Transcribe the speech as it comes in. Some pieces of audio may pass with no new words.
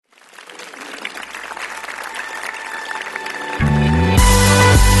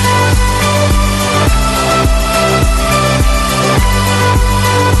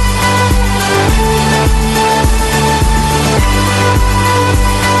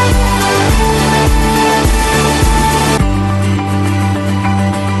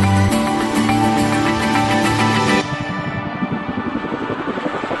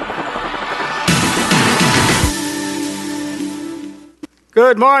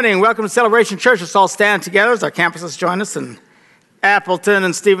Good morning. Welcome to Celebration Church. Let's all stand together as our campuses join us in Appleton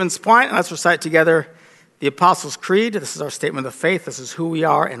and Stevens Point. And let's recite together the Apostles' Creed. This is our statement of faith. This is who we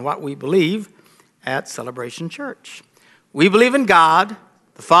are and what we believe at Celebration Church. We believe in God,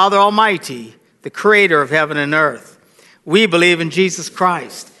 the Father Almighty, the Creator of heaven and earth. We believe in Jesus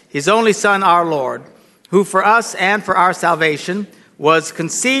Christ, His only Son, our Lord, who for us and for our salvation was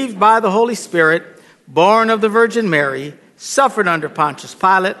conceived by the Holy Spirit, born of the Virgin Mary, suffered under Pontius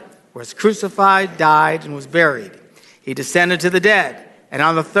Pilate, was crucified, died, and was buried. He descended to the dead, and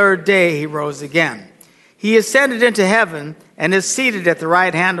on the third day he rose again. He ascended into heaven and is seated at the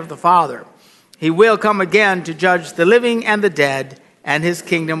right hand of the Father. He will come again to judge the living and the dead, and his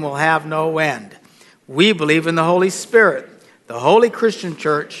kingdom will have no end. We believe in the Holy Spirit, the holy Christian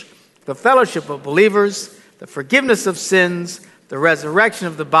church, the fellowship of believers, the forgiveness of sins, the resurrection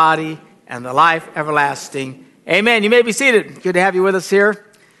of the body, and the life everlasting. Amen. You may be seated. Good to have you with us here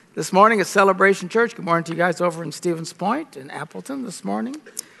this morning at Celebration Church. Good morning to you guys over in Stevens Point and Appleton this morning.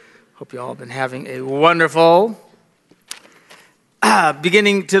 Hope you all have been having a wonderful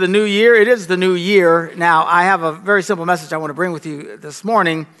beginning to the new year. It is the new year. Now, I have a very simple message I want to bring with you this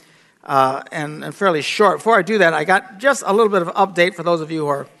morning, and fairly short. Before I do that, I got just a little bit of an update for those of you who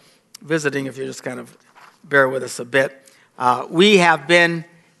are visiting, if you just kind of bear with us a bit.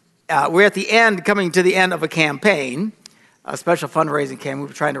 We're at the end, coming to the end of a campaign, a special fundraising campaign. We're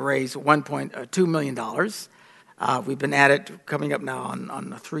trying to raise $1.2 million. We've been at it coming up now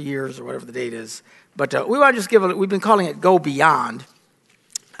on 3 years or whatever the date is. But we want to just we've been calling it Go Beyond.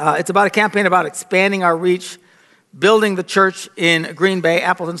 It's about a campaign about expanding our reach, building the church in Green Bay,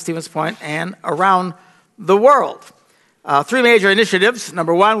 Appleton, Stevens Point, and around the world. 3 major initiatives.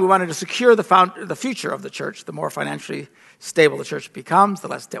 Number one, we wanted to secure the future of the church. The more financially stable the church becomes, the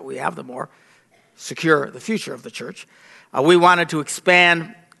less debt we have, the more secure the future of the church. We wanted to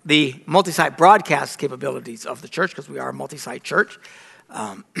expand the multi-site broadcast capabilities of the church because we are a multi-site church.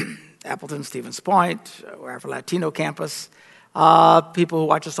 Appleton, Stevens Point, we have a Latino campus, people who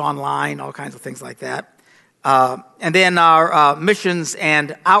watch us online, all kinds of things like that. And then our missions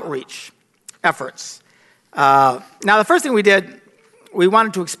and outreach efforts. Now, the first thing we did, we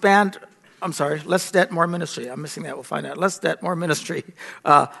wanted to expand. Less debt, more ministry. I'm missing that. We'll find out. Less debt, more ministry.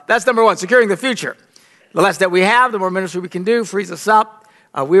 That's number one, securing the future. The less debt we have, the more ministry we can do, frees us up.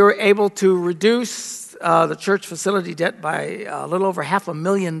 We were able to reduce the church facility debt by a little over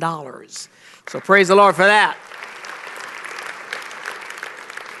 $500,000. So praise the Lord for that.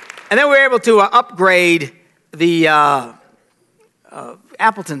 And then we were able to upgrade the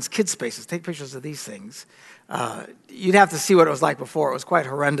Appleton's kids spaces. Take pictures of these things. You'd have to see what it was like before. It was quite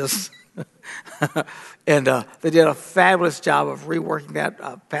horrendous. And they did a fabulous job of reworking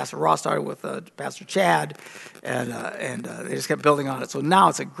that. Pastor Ross started with Pastor Chad, and they just kept building on it. So now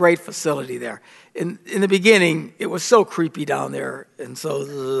it's a great facility there. In the beginning, it was so creepy down there, and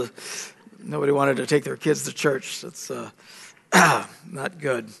so nobody wanted to take their kids to church. That's not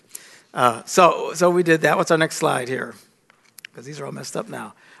good. So we did that. What's our next slide here? Because these are all messed up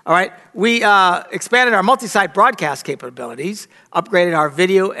now. All right, we expanded our multi-site broadcast capabilities, upgraded our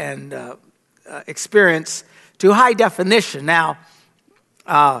video and experience to high definition. Now,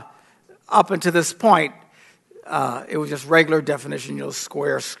 up until this point, it was just regular definition,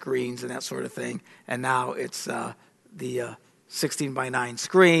 square screens and that sort of thing. And now it's the 16 by 9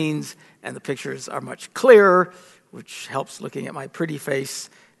 screens, and the pictures are much clearer, which helps looking at my pretty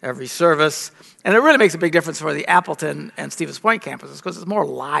face every service. And it really makes a big difference for the Appleton and Stevens Point campuses because it's more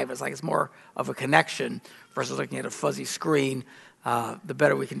live. It's more of a connection versus looking at a fuzzy screen. The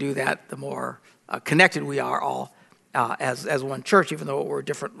better we can do that, the more connected we are all as one church, even though we're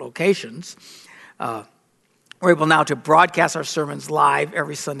different locations. We're able now to broadcast our sermons live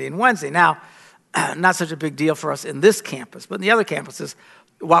every Sunday and Wednesday. Now, not such a big deal for us in this campus, but in the other campuses,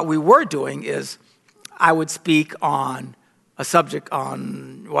 what we were doing is I would speak on a subject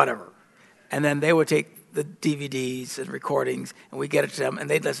on whatever. And then they would take the DVDs and recordings, and we get it to them, and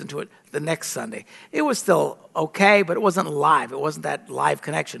they'd listen to it the next Sunday. It was still okay, but it wasn't live. It wasn't that live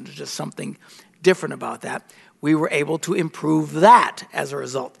connection. There's just something different about that. We were able to improve that as a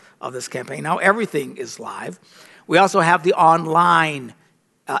result of this campaign. Now everything is live. We also have the online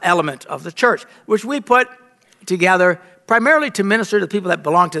element of the church, which we put together primarily to minister to the people that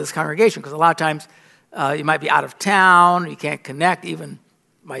belong to this congregation, because a lot of times you might be out of town, you can't connect. Even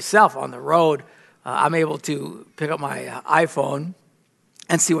myself on the road, I'm able to pick up my iPhone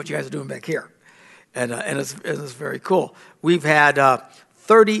and see what you guys are doing back here. And it's very cool. We've had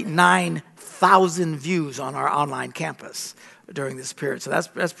 39,000 views on our online campus during this period. So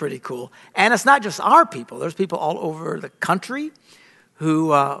that's pretty cool. And it's not just our people. There's people all over the country who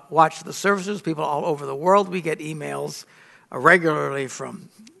watch the services, people all over the world. We get emails regularly from,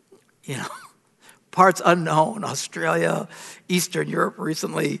 parts unknown, Australia, Eastern Europe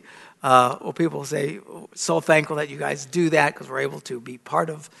recently. People say, so thankful that you guys do that because we're able to be part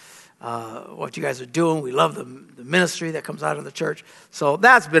of what you guys are doing. We love the ministry that comes out of the church. So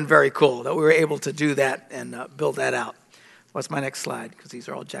that's been very cool that we were able to do that and build that out. What's my next slide? Because these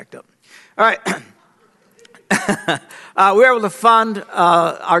are all jacked up. All right. We were able to fund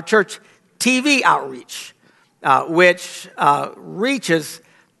our church TV outreach, which reaches,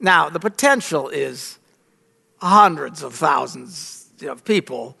 now the potential is hundreds of thousands of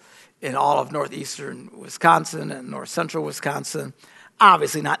people in all of northeastern Wisconsin and north central Wisconsin.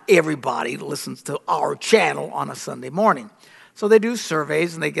 Obviously, not everybody listens to our channel on a Sunday morning. So they do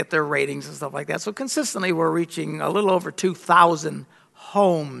surveys and they get their ratings and stuff like that. So consistently, we're reaching a little over 2,000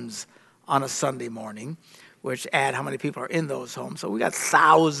 homes on a Sunday morning, which add how many people are in those homes. So we got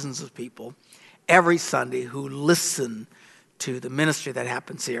thousands of people every Sunday who listen to the ministry that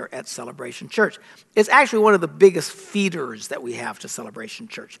happens here at Celebration Church. It's actually one of the biggest feeders that we have to Celebration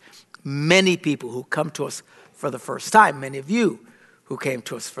Church. Many people who come to us for the first time, many of you who came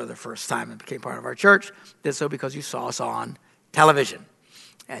to us for the first time and became part of our church, did so because you saw us on television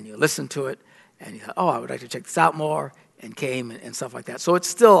and you listened to it and you thought, I would like to check this out more, and came and stuff like that. So it's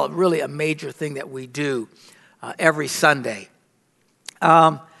still really a major thing that we do every Sunday.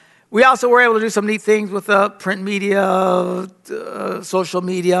 We also were able to do some neat things with print media, social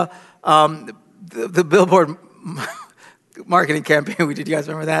media. The Billboard marketing campaign we did, you guys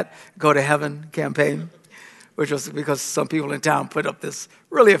remember that? Go to Heaven campaign, which was because some people in town put up this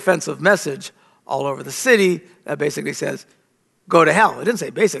really offensive message all over the city that basically says, go to hell. It didn't say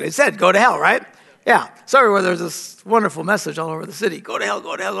basically, it said go to hell, right? Yeah. So everywhere there's this wonderful message all over the city, go to hell,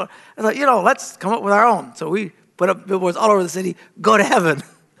 go to hell. I thought, let's come up with our own. So we put up billboards all over the city, go to heaven,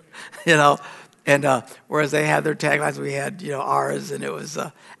 and whereas they had their taglines, we had, ours, and it was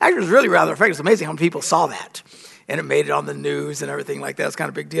really rather effective. It's amazing how many people saw that. And it made it on the news and everything like that. It's kind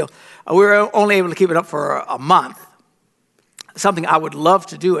of a big deal. We were only able to keep it up for a month. Something I would love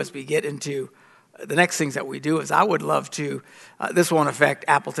to do as we get into the next things that we do is I would love to, this won't affect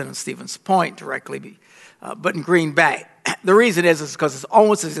Appleton and Stevens Point directly, but in Green Bay. The reason is because it's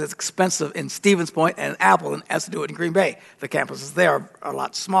almost as expensive in Stevens Point and Appleton as to do it in Green Bay. The campuses there are a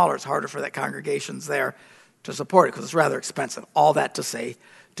lot smaller. It's harder for that congregations there to support it because it's rather expensive. All that to say,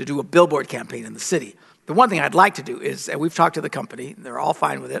 to do a billboard campaign in the city. The one thing I'd like to do is, and we've talked to the company, they're all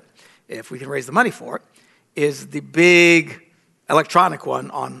fine with it, if we can raise the money for it, is the big electronic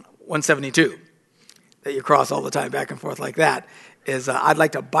one on 172 that you cross all the time back and forth like that, is I'd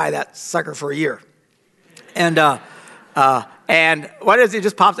like to buy that sucker for a year. And what is it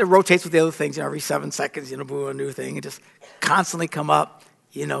just pops, it rotates with the other things, every 7 seconds, boo, a new thing, and just constantly come up,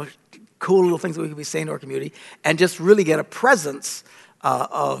 cool little things that we could be saying to our community, and just really get a presence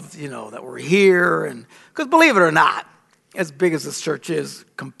of, that we're here. And because believe it or not, as big as this church is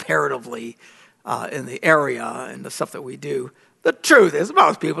comparatively in the area and the stuff that we do, the truth is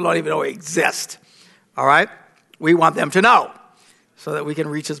most people don't even know we exist. All right? We want them to know so that we can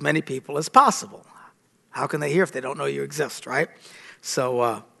reach as many people as possible. How can they hear if they don't know you exist, right?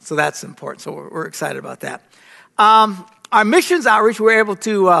 So that's important. So we're excited about that. Our missions outreach, we were able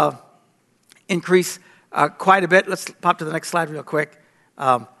to increase quite a bit. Let's pop to the next slide real quick.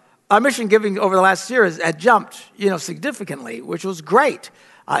 Our mission giving over the last year had jumped, significantly, which was great.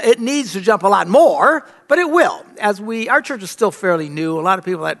 It needs to jump a lot more, but it will. Our church is still fairly new. A lot of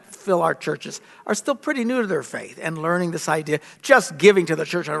people that fill our churches are still pretty new to their faith and learning this idea. Just giving to the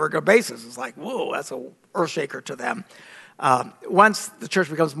church on a regular basis is like, whoa, that's a earth shaker to them. Once the church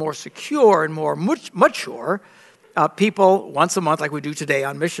becomes more secure and more mature, people once a month, like we do today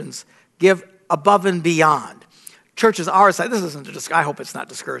on missions, give above and beyond. Churches our size, I hope it's not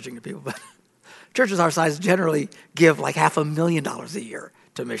discouraging to people, but churches our size generally give like $500,000 a year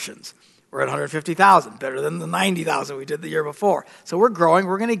to missions. We're at 150,000, better than the 90,000 we did the year before. So we're growing.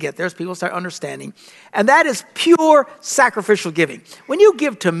 We're going to get there as people start understanding. And that is pure sacrificial giving. When you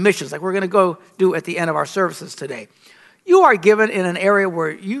give to missions, like we're going to go do at the end of our services today, you are given in an area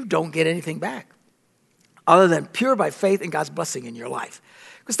where you don't get anything back other than pure by faith and God's blessing in your life.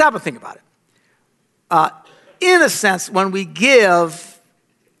 Because stop and think about it. In a sense, when we give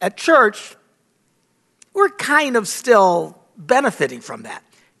at church, we're kind of still benefiting from that.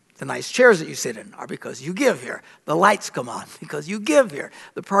 The nice chairs that you sit in are because you give here. The lights come on because you give here.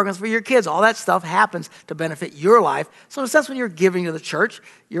 The programs for your kids, all that stuff happens to benefit your life. So in a sense, when you're giving to the church,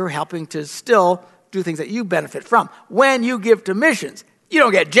 you're helping to still do things that you benefit from. When you give to missions, you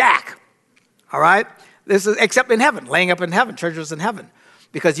don't get jack, all right? This is except in heaven, laying up in heaven, treasures in heaven,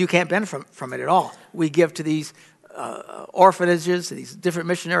 because you can't benefit from it at all. We give to these orphanages, these different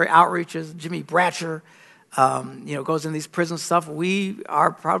missionary outreaches. Jimmy Bratcher, goes in these prison stuff. We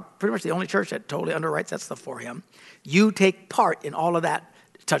are pretty much the only church that totally underwrites that stuff for him. You take part in all of that,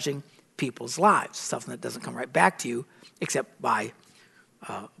 touching people's lives, stuff that doesn't come right back to you except by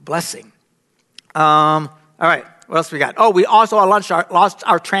blessing. All right, what else we got? Oh, we also launched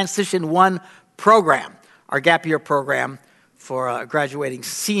our Transition 1 program, our gap year program for graduating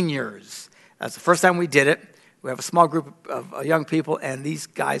seniors. That's the first time we did it. We have a small group of young people, and these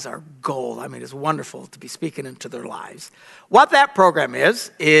guys are gold. I mean, it's wonderful to be speaking into their lives. What that program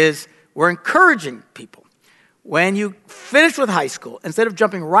is we're encouraging people. When you finish with high school, instead of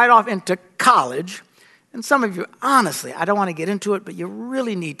jumping right off into college, and some of you, honestly, I don't want to get into it, but you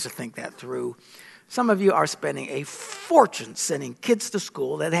really need to think that through. Some of you are spending a fortune sending kids to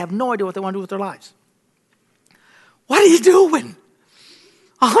school that have no idea what they want to do with their lives. What are you doing?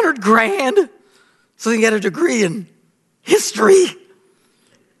 $100,000 so you can get a degree in history,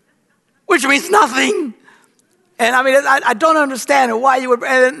 which means nothing. And I mean, I don't understand why you would.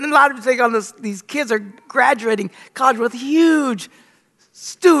 And a lot of you think on this, these kids are graduating college with huge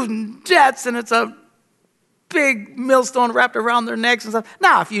student debts, and it's a big millstone wrapped around their necks and stuff.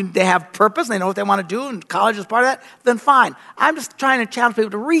 Now, if they have purpose and they know what they want to do, and college is part of that, then fine. I'm just trying to challenge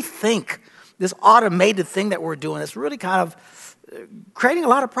people to rethink this automated thing that we're doing. It's really kind of creating a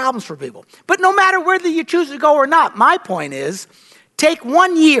lot of problems for people. But no matter whether you choose to go or not, my point is, take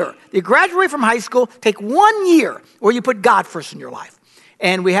 1 year. You graduate from high school, take 1 year where you put God first in your life.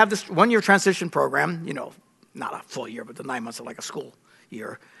 And we have this 1 year transition program, not a full year, but the 9 months of like a school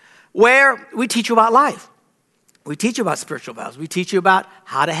year, where we teach you about life. We teach you about spiritual values. We teach you about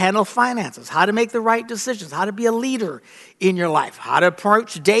how to handle finances, how to make the right decisions, how to be a leader in your life, how to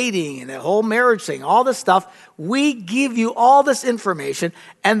approach dating and the whole marriage thing, all this stuff. We give you all this information,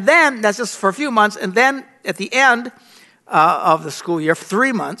 and then that's just for a few months, and then at the end of the school year,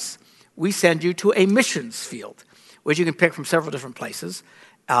 3 months, we send you to a missions field, which you can pick from several different places.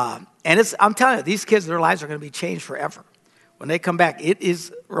 And I'm telling you, these kids, their lives are going to be changed forever. When they come back, it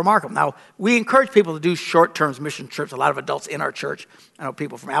is remarkable. Now, we encourage people to do short-term mission trips. A lot of adults in our church, I know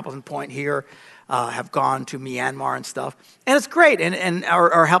people from Appleton Point here have gone to Myanmar and stuff. And it's great,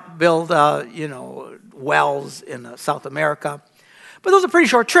 or help build, wells in South America. But those are pretty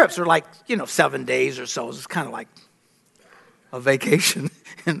short trips. They're like, 7 days or so. It's kind of like a vacation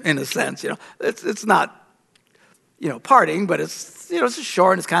in a sense. It's not, partying, but it's just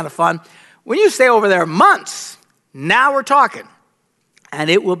short and it's kind of fun. When you stay over there months, now we're talking, and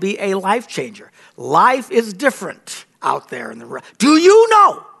it will be a life changer. Life is different out there in the world. Do you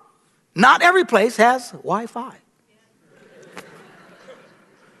know? Not every place has Wi-Fi.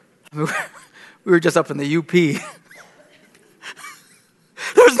 We were just up in the UP. There's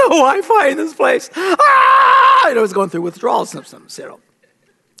no Wi-Fi in this place. It's going through withdrawal symptoms.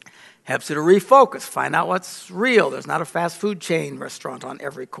 Helps you to refocus, find out what's real. There's not a fast food chain restaurant on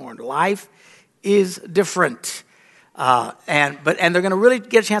every corner. Life is different. And they're going to really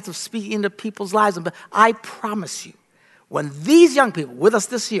get a chance of speaking into people's lives. But I promise you, when these young people with us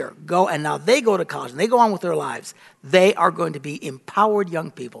this year go, and now they go to college and they go on with their lives, they are going to be empowered young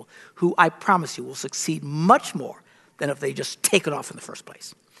people who I promise you will succeed much more than if they just take it off in the first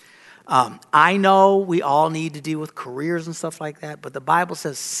place. I know we all need to deal with careers and stuff like that, but the Bible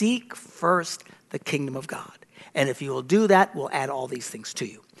says, seek first the kingdom of God. And if you will do that, we'll add all these things to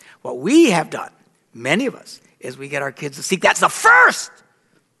you. What we have done, many of us, is we get our kids to seek. That's the first!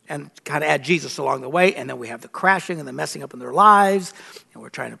 And kind of add Jesus along the way. And then we have the crashing and the messing up in their lives. And we're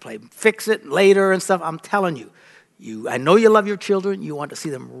trying to play fix it later and stuff. I'm telling you, I know you love your children. You want to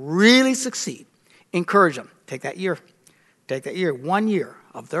see them really succeed. Encourage them. Take that year. 1 year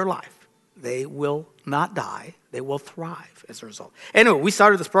of their life. They will not die. They will thrive as a result. Anyway, we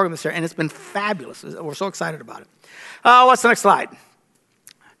started this program this year, and it's been fabulous. We're so excited about it. What's the next slide?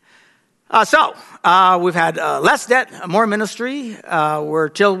 We've had less debt, more ministry. We're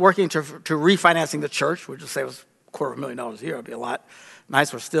still working to refinancing the church, which would save us $250,000 a year. It'd be a lot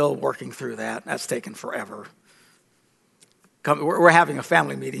nice. We're still working through that. That's taken forever. We're having a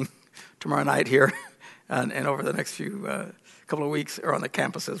family meeting tomorrow night here, and over the next couple of weeks, or on the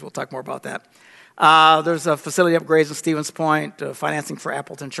campuses. We'll talk more about that. There's a facility upgrades in Stevens Point, financing for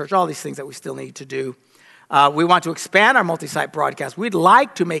Appleton Church, all these things that we still need to do. We want to expand our multi-site broadcast. We'd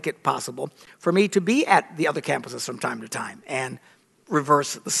like to make it possible for me to be at the other campuses from time to time and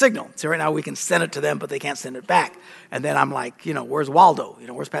reverse the signal. So right now we can send it to them, but they can't send it back. And then I'm like, where's Waldo?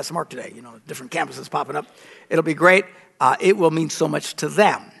 Where's Pastor Mark today? Different campuses popping up. It'll be great. It will mean so much to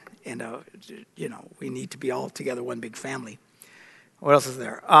them. And, we need to be all together, one big family. What else is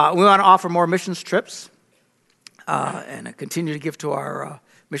there? We want to offer more missions trips and continue to give to our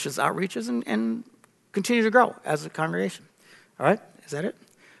missions outreaches and continue to grow as a congregation. All right? Is that it?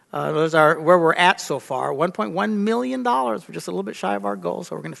 Those are where we're at so far. $1.1 million. We're just a little bit shy of our goal,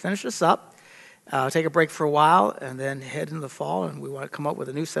 so we're going to finish this up, take a break for a while, and then head into the fall. And we want to come up with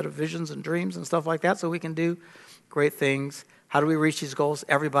a new set of visions and dreams and stuff like that so we can do great things. How do we reach these goals?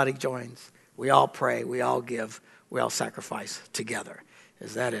 Everybody joins. We all pray. We all give. We all sacrifice together.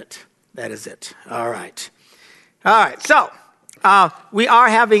 Is that it? That is it. All right. All right. So we are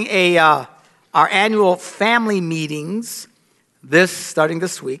having our annual family meetings starting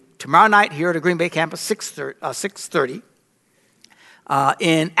this week. Tomorrow night here at the Green Bay campus, 6:30.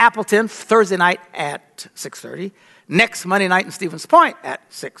 In Appleton, Thursday night at 6:30. Next Monday night in Stevens Point at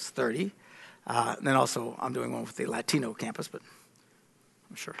 6:30. Then also I'm doing one with the Latino campus, but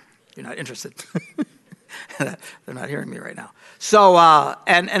I'm sure you're not interested. They're not hearing me right now. So,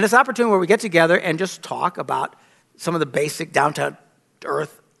 and it's an opportunity where we get together and just talk about some of the basic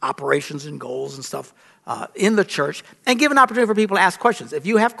down-to-earth operations and goals and stuff in the church, and give an opportunity for people to ask questions. If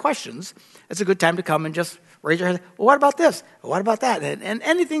you have questions, it's a good time to come and just raise your hand. Well, what about this? Well, what about that? And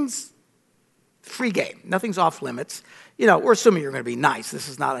anything's free game. Nothing's off limits. We're assuming you're going to be nice. This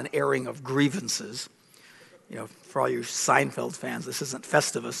is not an airing of grievances. For all you Seinfeld fans, this isn't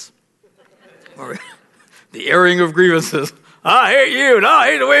Festivus. Or the airing of grievances. I hate you, and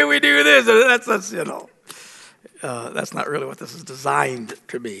I hate the way we do this. That's not really what this is designed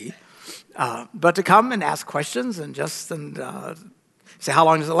to be. But to come and ask questions and say, how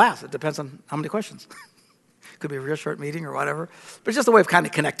long does it last? It depends on how many questions. Could be a real short meeting or whatever. But it's just a way of kind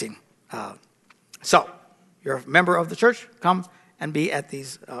of connecting. So, you're a member of the church, come and be at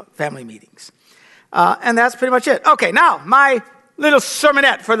these family meetings. And that's pretty much it. Okay, now, my little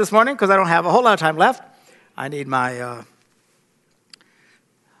sermonette for this morning, because I don't have a whole lot of time left. I need my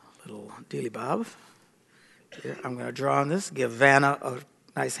little dealy bob. Here, I'm going to draw on this, give Vanna a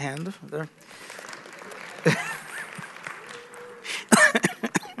nice hand there.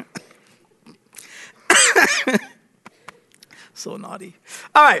 So naughty.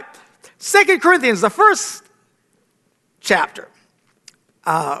 All right. 2 Corinthians, the first chapter.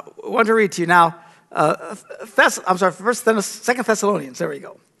 I want to read to you now. 2 Thessalonians. There we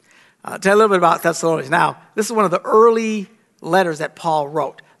go. Tell you a little bit about Thessalonians. Now, this is one of the early letters that Paul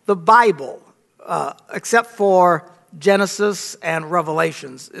wrote. The Bible, except for Genesis and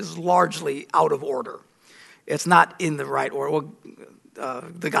Revelations, is largely out of order. It's not in the right order. Well,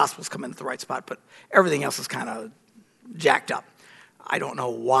 the Gospels come in at the right spot, but everything else is kind of jacked up. I don't know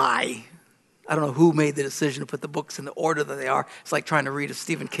why. I don't know who made the decision to put the books in the order that they are. It's like trying to read a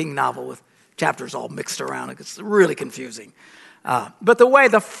Stephen King novel with chapters all mixed around. It's really confusing. But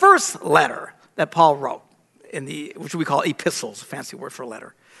the first letter that Paul wrote, which we call epistles, a fancy word for a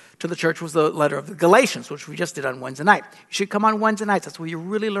letter, to the church was the letter of the Galatians, which we just did on Wednesday night. You should come on Wednesday nights. That's where you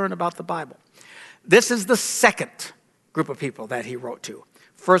really learn about the Bible. This is the second group of people that he wrote to.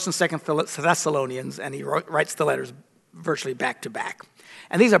 First and Second Thessalonians, and he writes the letters virtually back to back.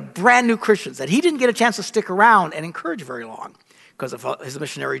 And these are brand new Christians that he didn't get a chance to stick around and encourage very long because of his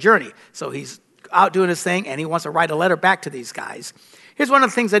missionary journey. So he's out doing his thing, and he wants to write a letter back to these guys. Here's one of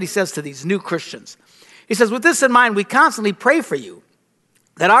the things that he says to these new Christians. He says, with this in mind, we constantly pray for you,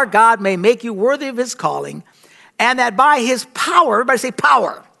 that our God may make you worthy of his calling, and that by his power, everybody say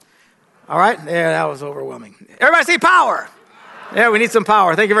power. All right, there, that was overwhelming. Everybody say power. Yeah, we need some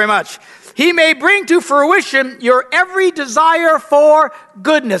power. Thank you very much. He may bring to fruition your every desire for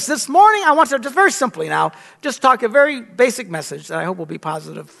goodness. This morning, I want to just very simply now, just talk a very basic message that I hope will be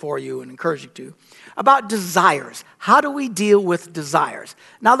positive for you and encourage you to, about desires. How do we deal with desires?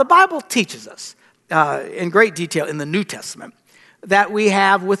 Now, the Bible teaches us in great detail in the New Testament that we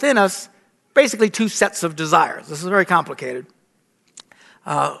have within us basically two sets of desires. This is very complicated.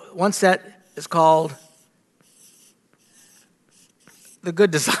 One set is called the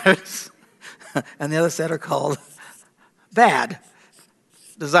good desires, and the other set are called bad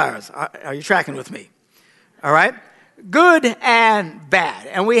desires. Are you tracking with me? All right? Good and bad.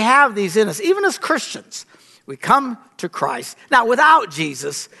 And we have these in us. Even as Christians, we come to Christ. Now, without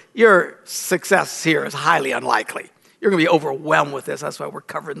Jesus, your success here is highly unlikely. You're going to be overwhelmed with this. That's why we're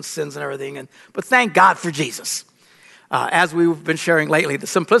covered in sins and everything. But thank God for Jesus. As we've been sharing lately, the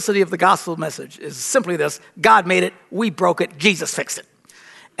simplicity of the gospel message is simply this. God made it. We broke it. Jesus fixed it.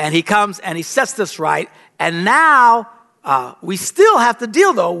 And he comes and he sets this right. And now we still have to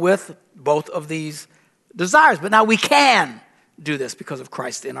deal, though, with both of these desires. But now we can do this because of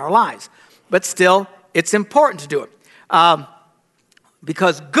Christ in our lives. But still, it's important to do it.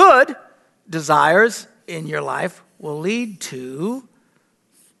 Because good desires in your life will lead to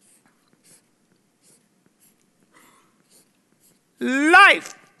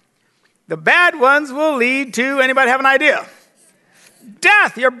life. The bad ones will lead to, anybody have an idea?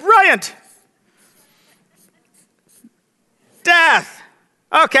 Death. You're brilliant. Death.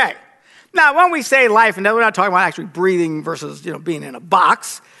 Okay. Now, when we say life, and we're not talking about actually breathing versus, being in a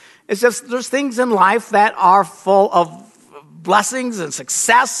box. It's just there's things in life that are full of blessings and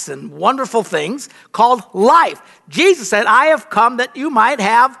success and wonderful things called life. Jesus said, I have come that you might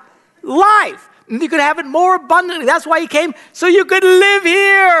have life. And you could have it more abundantly. That's why he came, so you could live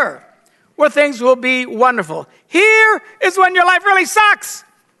here where things will be wonderful. Here is when your life really sucks.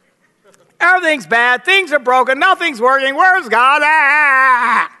 Everything's bad. Things are broken. Nothing's working. Where's God?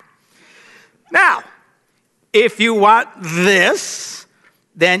 Now, if you want this,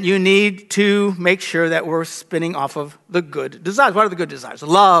 then you need to make sure that we're spinning off of the good desires. What are the good desires?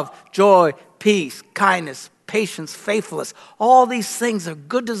 Love, joy, peace, kindness, patience, faithfulness. All these things are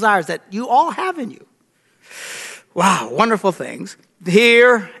good desires that you all have in you. Wow, wonderful things.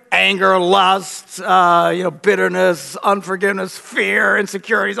 Here, anger, lust, bitterness, unforgiveness, fear,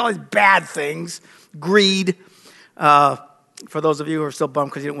 insecurities, all these bad things. Greed. For those of you who are still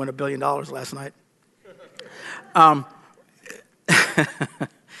bummed because you didn't win $1 billion last night.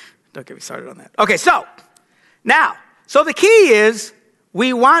 Don't get me started on that. Okay, so the key is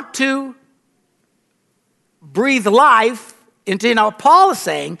we want to breathe life into, Paul is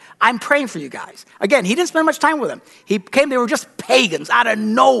saying, I'm praying for you guys. Again, he didn't spend much time with them. He came, they were just pagans out of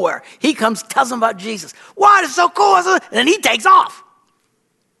nowhere. He comes, tells them about Jesus. Wow, it's so cool. And then he takes off.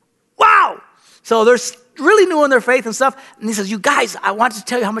 Wow. So they're really new in their faith and stuff. And he says, you guys, I want to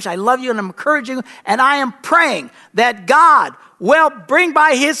tell you how much I love you and I'm encouraging you. And I am praying that God will bring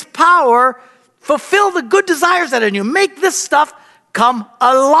by his power, fulfill the good desires that are in you. Make this stuff come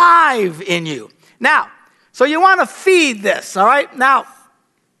alive in you. Now, so you want to feed this, all right? Now,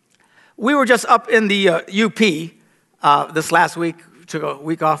 we were just up in the UP this last week, took a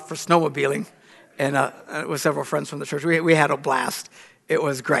week off for snowmobiling, and with several friends from the church. We had a blast. It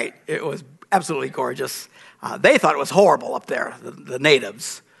was great. It was absolutely gorgeous. They thought it was horrible up there, the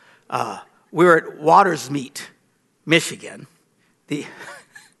natives. We were at Watersmeet, Michigan.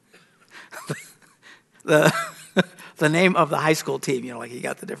 The name of the high school team, like you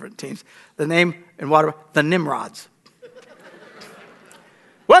got the different teams. The name in the Nimrods.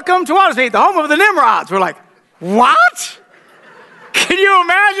 Welcome to Watersmeet, the home of the Nimrods. We're like, what? Can you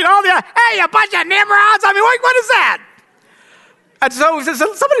imagine all hey, a bunch of Nimrods? I mean, what is that? And so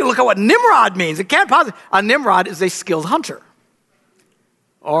somebody look at what Nimrod means. It can't possibly. A Nimrod is a skilled hunter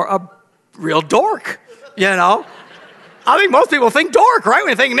or a real dork, I think most people think dork, right?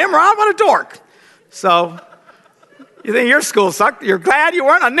 When you think Nimrod, what a dork. So you think your school sucked. You're glad you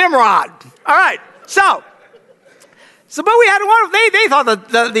weren't a Nimrod. All right. So but we had one. They thought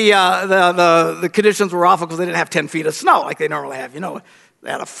the conditions were awful because they didn't have 10 feet of snow like they normally have. They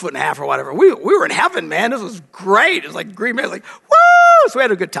had 1.5 feet or whatever. We were in heaven, man. This was great. It was like Green Bay. Like, woo! So we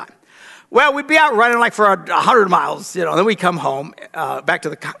had a good time. Well, we'd be out running like for 100 miles, then we'd come home, back to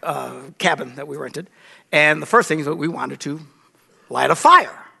the cabin that we rented. And the first thing is that we wanted to light a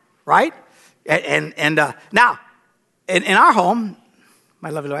fire, right? And now, in our home, my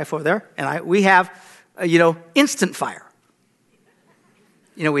lovely wife over there and we have, instant fire.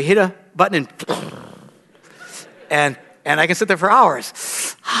 We hit a button and I can sit there for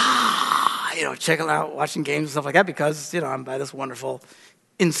hours, checking out, watching games and stuff like that because, I'm by this wonderful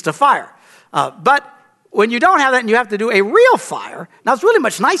Insta-fire. But when you don't have that and you have to do a real fire, now it's really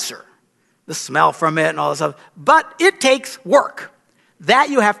much nicer, the smell from it and all this stuff, but it takes work. That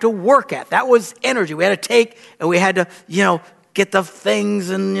you have to work at. That was energy. We had to take and we had to, get the things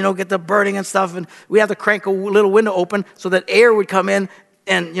and, get the burning and stuff. And we had to crank a little window open so that air would come in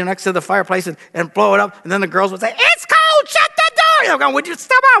and, next to the fireplace and blow it up. And then the girls would say, it's cold, shut the door. Would you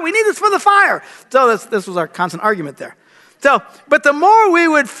step out? We need this for the fire. So this was our constant argument there. So, but the more we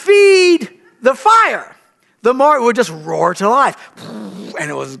would feed the fire, the more it would just roar to life. And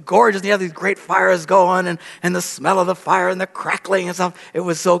it was gorgeous. And you have these great fires going and the smell of the fire and the crackling and stuff. It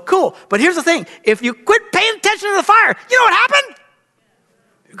was so cool. But here's the thing. If you quit paying attention to the fire, you know what happened?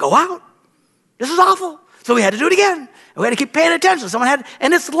 You go out. This is awful. So we had to do it again. And we had to keep paying attention.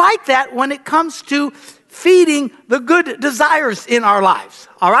 And it's like that when it comes to feeding the good desires in our lives.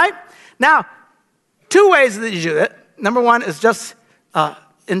 All right? Now, 2 ways that you do it. Number one is just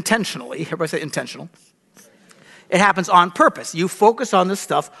intentionally. Everybody say intentional. It happens on purpose. You focus on this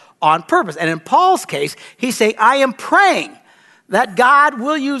stuff on purpose. And in Paul's case, he's saying, I am praying that God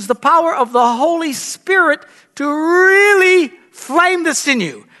will use the power of the Holy Spirit to really flame this in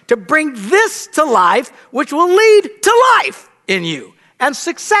you, to bring this to life, which will lead to life in you. And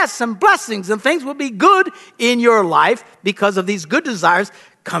success and blessings and things will be good in your life because of these good desires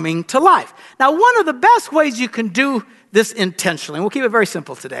coming to life. Now, one of the best ways you can do this intentionally, and we'll keep it very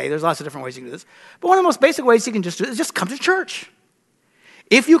simple today. There's lots of different ways you can do this. But one of the most basic ways you can just do it is just come to church.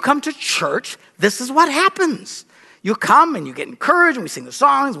 If you come to church, this is what happens. You come and you get encouraged, and we sing the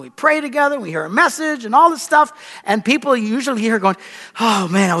songs, and we pray together, and we hear a message, and all this stuff. And people usually here going, oh,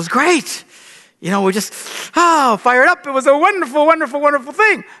 man, that was great. We're just, fired up. It was a wonderful, wonderful, wonderful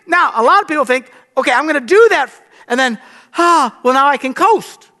thing. Now, a lot of people think, okay, I'm going to do that, and then, well, now I can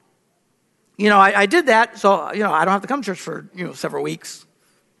coast. I did that, so, I don't have to come to church for, several weeks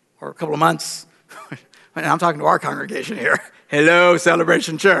or a couple of months. And I'm talking to our congregation here. Hello,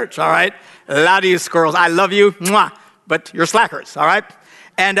 Celebration Church, all right? A lot of you squirrels, I love you, mwah, but you're slackers, all right?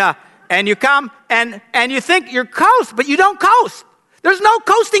 And you come and you think you're coast, but you don't coast. There's no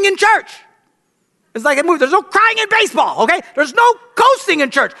coasting in church. It's like a movie. There's no crying in baseball, okay? There's no coasting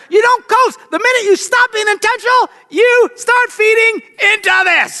in church. You don't coast. The minute you stop being intentional, you start feeding into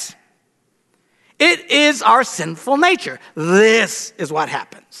this. It is our sinful nature. This is what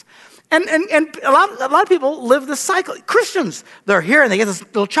happens. And a lot of people live this cycle. Christians, they're here and they get this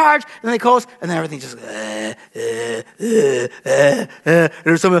little charge, and then they coast, and then everything just,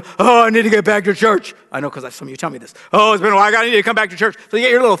 there's some, I need to get back to church. I know because some of you tell me this. Oh, it's been a while, I need to come back to church. So you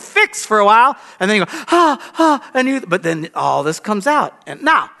get your little fix for a while, and then you go, but then all this comes out. And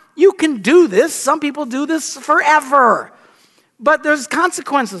now, you can do this. Some people do this forever. But there's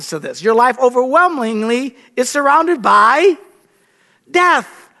consequences to this. Your life overwhelmingly is surrounded by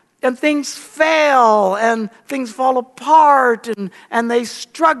death. And things fail, and things fall apart, and they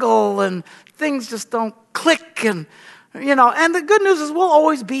struggle, and things just don't click, and the good news is we'll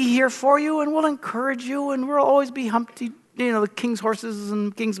always be here for you, and we'll encourage you, and we'll always be the king's horses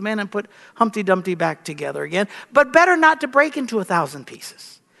and king's men, and put Humpty Dumpty back together again. But better not to break into 1,000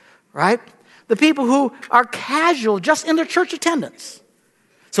 pieces, right? The people who are casual just in their church attendance.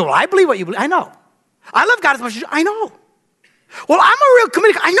 So, well, I believe what you believe. I know. I love God as much as you. I know. Well, I'm a real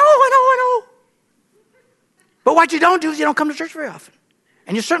committed. I know. But what you don't do is you don't come to church very often.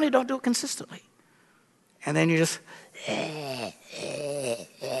 And you certainly don't do it consistently. And then you just,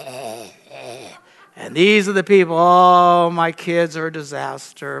 and these are the people, oh, my kids are a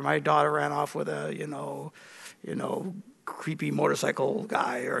disaster. My daughter ran off with a, creepy motorcycle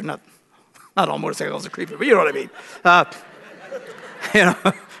guy, or not all motorcycles are creepy, but you know what I mean. Hey,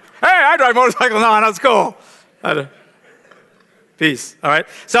 I drive motorcycles now, and that's cool. Peace, all right?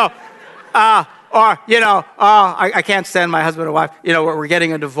 So, I can't stand my husband or wife. We're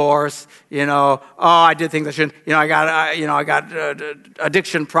getting a divorce. I did things I shouldn't. I got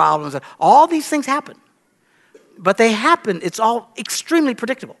addiction problems. All these things happen. But they happen. It's all extremely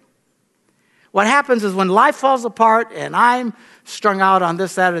predictable. What happens is when life falls apart and I'm strung out on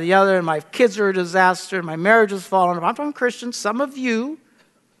this, that, or the other, and my kids are a disaster, and my marriage is falling apart. I'm talking Christians. Some of you,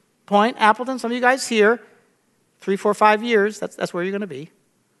 Point, Appleton, some of you guys here, 3, 4, 5 years, that's where you're going to be.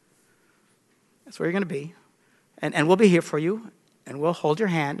 That's where you're going to be. And we'll be here for you, and we'll hold your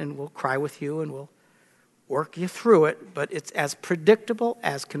hand, and we'll cry with you, and we'll work you through it, but it's as predictable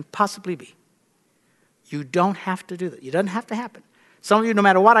as can possibly be. You don't have to do that. It doesn't have to happen. Some of you, no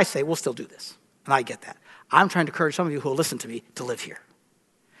matter what I say, will still do this, and I get that. I'm trying to encourage some of you who will listen to me to live here.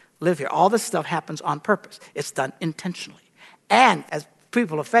 Live here. All this stuff happens on purpose. It's done intentionally. And as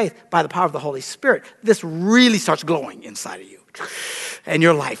people of faith, by the power of the Holy Spirit, this really starts glowing inside of you. And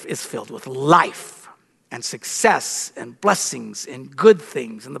your life is filled with life and success and blessings and good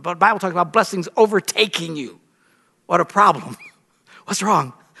things. And the Bible talks about blessings overtaking you. What a problem. What's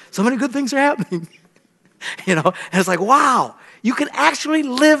wrong? So many good things are happening. And it's like, wow, you can actually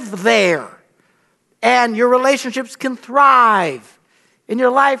live there. And your relationships can thrive. And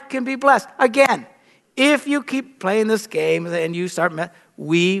your life can be blessed. Again, if you keep playing this game and you start,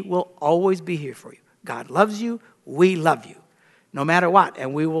 we will always be here for you. God loves you. We love you. No matter what.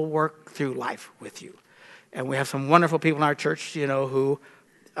 And we will work through life with you. And we have some wonderful people in our church, who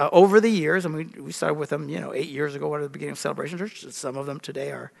over the years, and we started with them, 8 years ago at the beginning of Celebration Church. Some of them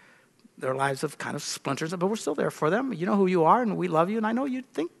today their lives have kind of splintered, but we're still there for them. You know who you are, and we love you. And I know you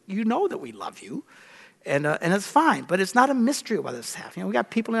think you know that we love you. And it's fine. But it's not a mystery why this is happening. We got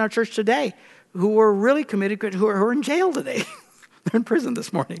people in our church today who were really committed, who are in jail today. They're in prison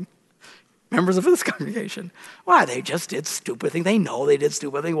this morning. Members of this congregation. Why? They just did stupid things. They know they did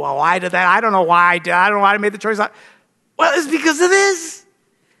stupid things. Well, why did that? I don't know why I did. I don't know why I made the choice. Well, it's because of this.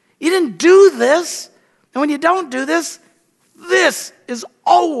 You didn't do this. And when you don't do this, this is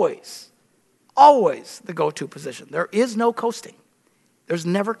always always the go-to position. There is no coasting. There's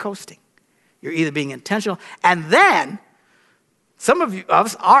never coasting. You're either being intentional, and then some of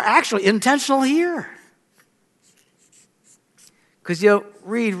us are actually intentional here. Because you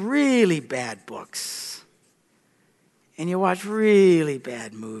read really bad books, and you watch really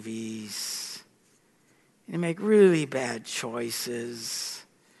bad movies, and you make really bad choices.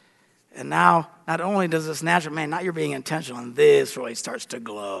 And now, not only does this natural man, now you're being intentional, and this really starts to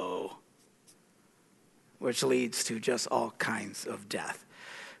glow, which leads to just all kinds of death.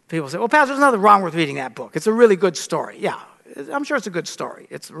 People say, well, Pastor, there's nothing wrong with reading that book. It's a really good story. Yeah, I'm sure it's a good story.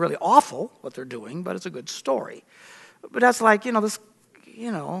 It's really awful what they're doing, but it's a good story. But that's like, this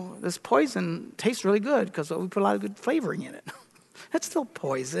poison tastes really good because we put a lot of good flavoring in it. That's still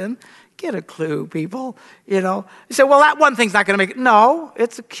poison. Get a clue, people. You say, well, that one thing's not going to make it. No,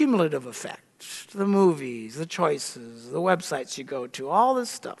 it's a cumulative effect. The movies, the choices, the websites you go to, all this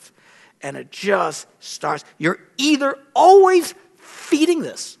stuff. And it just starts. You're either always feeding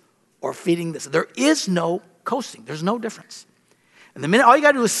this or feeding this. There is no coasting. There's no difference. And the minute, all you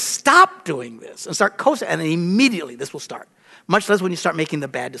got to do is stop doing this and start coasting, and then immediately this will start. Much less when you start making the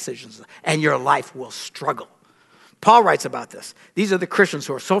bad decisions, and your life will struggle. Paul writes about this. These are the Christians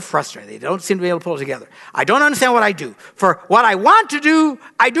who are so frustrated. They don't seem to be able to pull it together. I don't understand what I do. For what I want to do,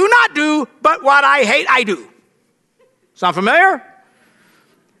 I do not do, but what I hate, I do. Sound familiar?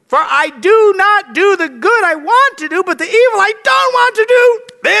 For I do not do the good I want to do, but the evil I don't want to do,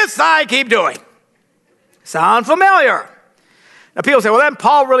 this I keep doing. Sound familiar? Now people say, well, then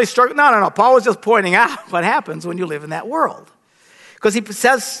Paul really struggled. No. Paul was just pointing out what happens when you live in that world. Because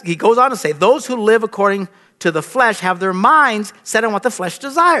he goes on to say, those who live according to the flesh have their minds set on what the flesh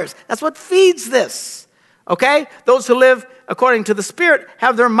desires. That's what feeds this. Okay? Those who live according to the Spirit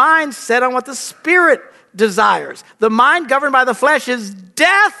have their minds set on what the Spirit desires. The mind governed by the flesh is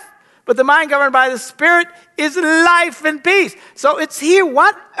death, but the mind governed by the Spirit is life and peace. So it's here.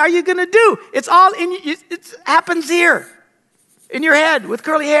 What are you going to do? It's all in you. It happens here in your head with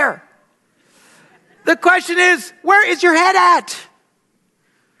curly hair. The question is, where is your head at?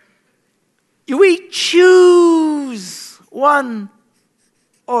 We choose one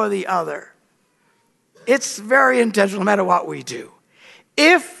or the other. It's very intentional no matter what we do.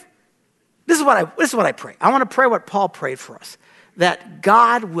 This is what I pray. I want to pray what Paul prayed for us. That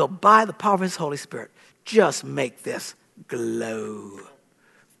God will, by the power of his Holy Spirit, just make this glow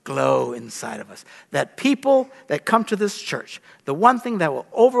inside of us. That people that come to this church, the one thing that will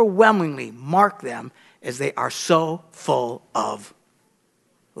overwhelmingly mark them is they are so full of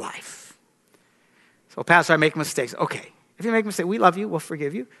life. So, Pastor, I make mistakes. Okay, if you make mistakes, we love you, we'll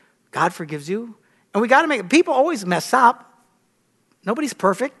forgive you. God forgives you. And we got to people always mess up. Nobody's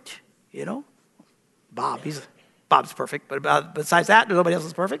perfect, Bob's perfect, but besides that, nobody else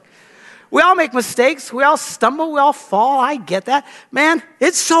is perfect. We all make mistakes. We all stumble. We all fall. I get that. Man,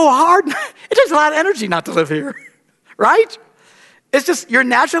 it's so hard. It takes a lot of energy not to live here, right? It's just your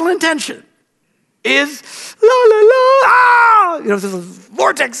natural intention is la la la. Ah! This is a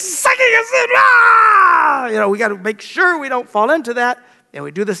vortex sucking us in. We got to make sure we don't fall into that. And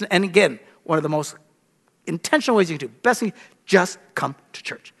we do this. And again, one of the most intentional ways you can do, best thing, just come to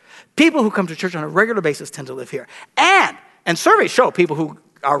church. People who come to church on a regular basis tend to live here. And surveys show people who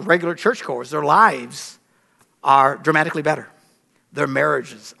are regular churchgoers, their lives are dramatically better. Their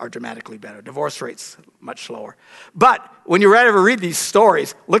marriages are dramatically better. Divorce rates much lower. But when you ever read these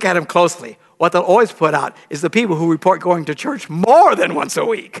stories, look at them closely. What they'll always put out is the people who report going to church more than once a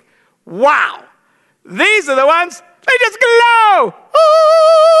week. Wow. These are the ones, they just glow.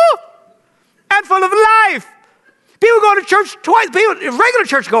 Ooh, and full of life. People go to church twice. Regular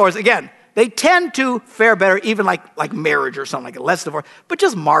churchgoers, again, they tend to fare better, even like marriage or something, like less divorce, but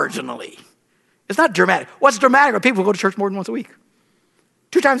just marginally. It's not dramatic. What's dramatic are people who go to church more than once a week.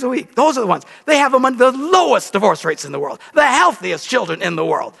 2 times a week. Those are the ones. They have among the lowest divorce rates in the world, the healthiest children in the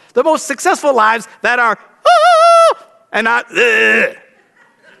world, the most successful lives that are and not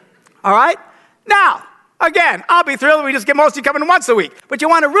All right? Now, again, I'll be thrilled if we just get most of you coming once a week. But you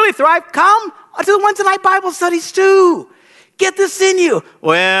want to really thrive? Come to the Wednesday night Bible studies too. Get this in you.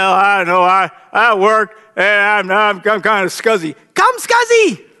 Well, I know I work and I'm kind of scuzzy. Come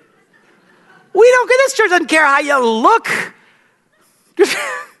scuzzy. This church doesn't care how you look.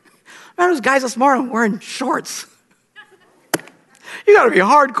 Man, those guys this morning wearing shorts. You got to be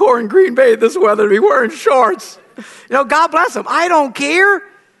hardcore in Green Bay this weather to be wearing shorts. God bless them. I don't care.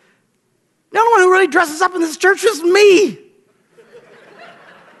 The only one who really dresses up in this church is me.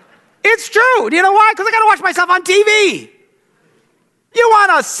 It's true. Do you know why? Because I got to watch myself on TV. You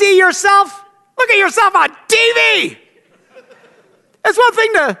want to see yourself? Look at yourself on TV. It's one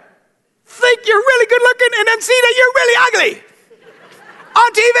thing to think you're really good looking and then see that you're really ugly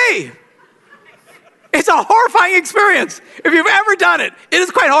on TV. It's a horrifying experience. If you've ever done it, it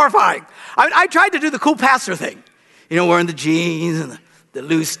is quite horrifying. I tried to do the cool pastor thing. You know, wearing the jeans and the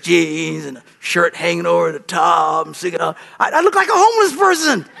loose jeans and the shirt hanging over the top and singing out. I looked like a homeless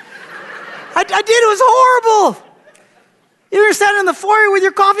person. I did. It was horrible. You were standing in the foyer with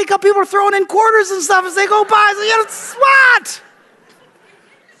your coffee cup. People are throwing in quarters and stuff as they go by. So, you know, what?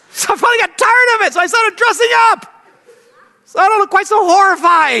 So I finally got tired of it. So I started dressing up. So I don't look quite so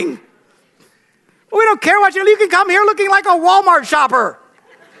horrifying. But we don't care what you can come here looking like a Walmart shopper.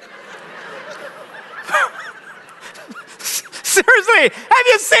 Seriously, have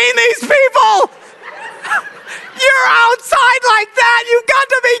you seen these people? You're outside like that. You've got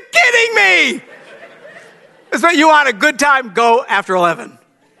to be kidding me. It's what you want a good time, go after 11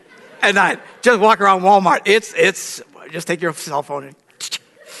 at night. Just walk around Walmart. It's just take your cell phone and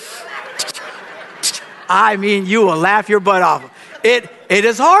I mean, you will laugh your butt off. It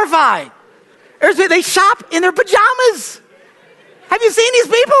is horrifying. They shop in their pajamas. Have you seen these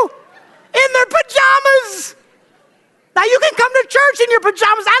people? In their pajamas. Now, you can come to church in your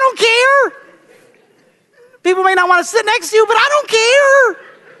pajamas. I don't care. People may not want to sit next to you, but I don't care.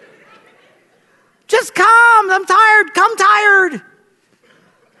 Just come. I'm tired. Come tired.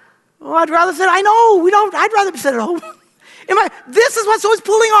 Oh, I'd rather sit. I know. I'd rather sit at home. This is what's always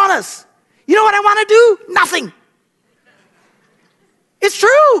pulling on us. You know what I want to do? Nothing. It's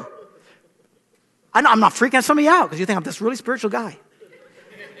true. I know I'm not freaking some of you out because you think I'm this really spiritual guy.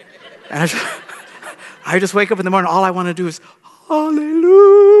 And I just wake up in the morning, all I want to do is, hallelujah.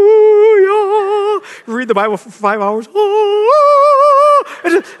 Read the Bible for 5 hours. First of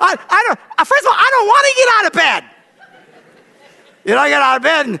all, I don't want to get out of bed. You know, I get out of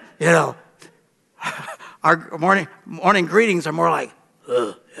bed and, you know, our morning greetings are more like,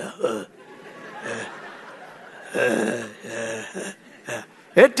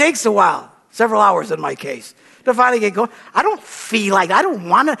 It takes a while, several hours in my case, to finally get going. I don't feel like, I don't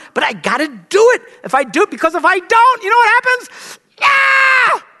want to, but I got to do it. If I do it, because if I don't, you know what happens?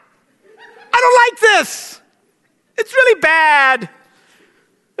 I don't like this. It's really bad.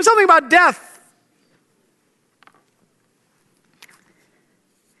 There's something about death.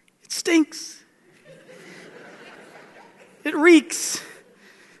 It stinks. It reeks.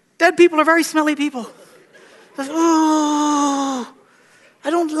 Dead people are very smelly people. Oh, I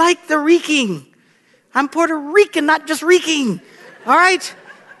don't like the reeking. I'm Puerto Rican, not just reeking. All right?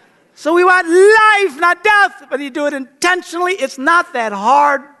 So we want life, not death. But you do it intentionally. It's not that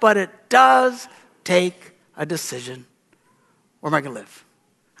hard, but it does take a decision. Where am I going to live?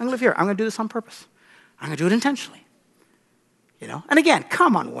 I'm going to live here. I'm going to do this on purpose. I'm going to do it intentionally. You know? And again,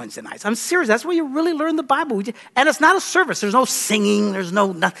 come on Wednesday nights. I'm serious. That's where you really learn the Bible. And it's not a service. There's no singing. There's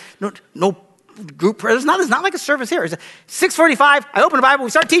no group prayer. It's not like a service here. It's 6:45. I open the Bible.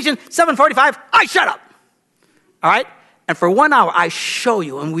 We start teaching. 7:45. I shut up. All right? And for 1 hour, I show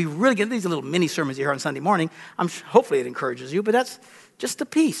you, and we really get these little mini sermons you hear on Sunday morning. Hopefully it encourages you, but that's just a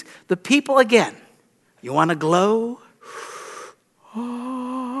piece. The people, again, you want to glow?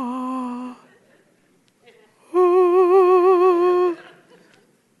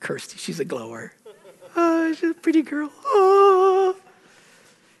 Kirsty, she's a glower. She's a pretty girl.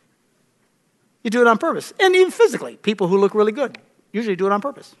 You do it on purpose. And even physically, people who look really good usually do it on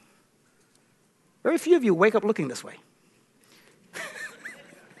purpose. Very few of you wake up looking this way.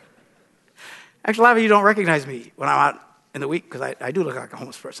 Actually, a lot of you don't recognize me when I'm out in the week because I do look like a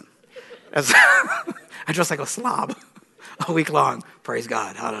homeless person. I dress like a slob a week long. Praise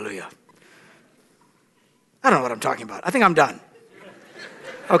God. Hallelujah. I don't know what I'm talking about. I think I'm done.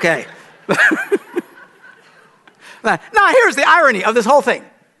 Okay. Now, here's the irony of this whole thing.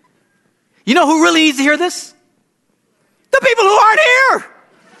 You know who really needs to hear this? The people who aren't here.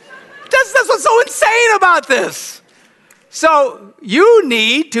 That's what's so insane about this. So you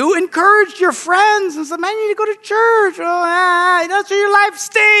need to encourage your friends and say, man, you need to go to church. Oh, that's where your life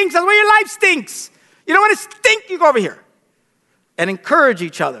stinks. That's where your life stinks. You don't want to stink, you go over here. And encourage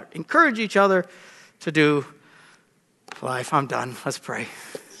each other. Encourage each other to do life. I'm done. Let's pray.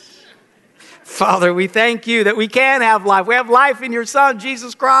 Father, we thank you that we can have life. We have life in your Son,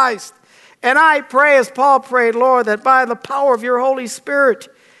 Jesus Christ. And I pray, as Paul prayed, Lord, that by the power of your Holy Spirit,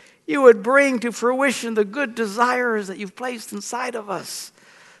 you would bring to fruition the good desires that you've placed inside of us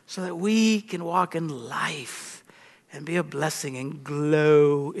so that we can walk in life and be a blessing and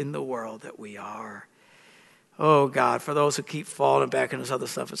glow in the world that we are. Oh, God, for those who keep falling back into this other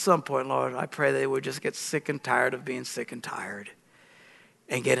stuff, at some point, Lord, I pray they would just get sick and tired of being sick and tired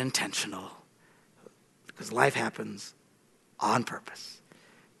and get intentional because life happens on purpose.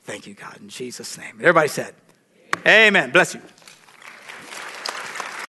 Thank you, God, in Jesus' name. And everybody said, amen. Bless you.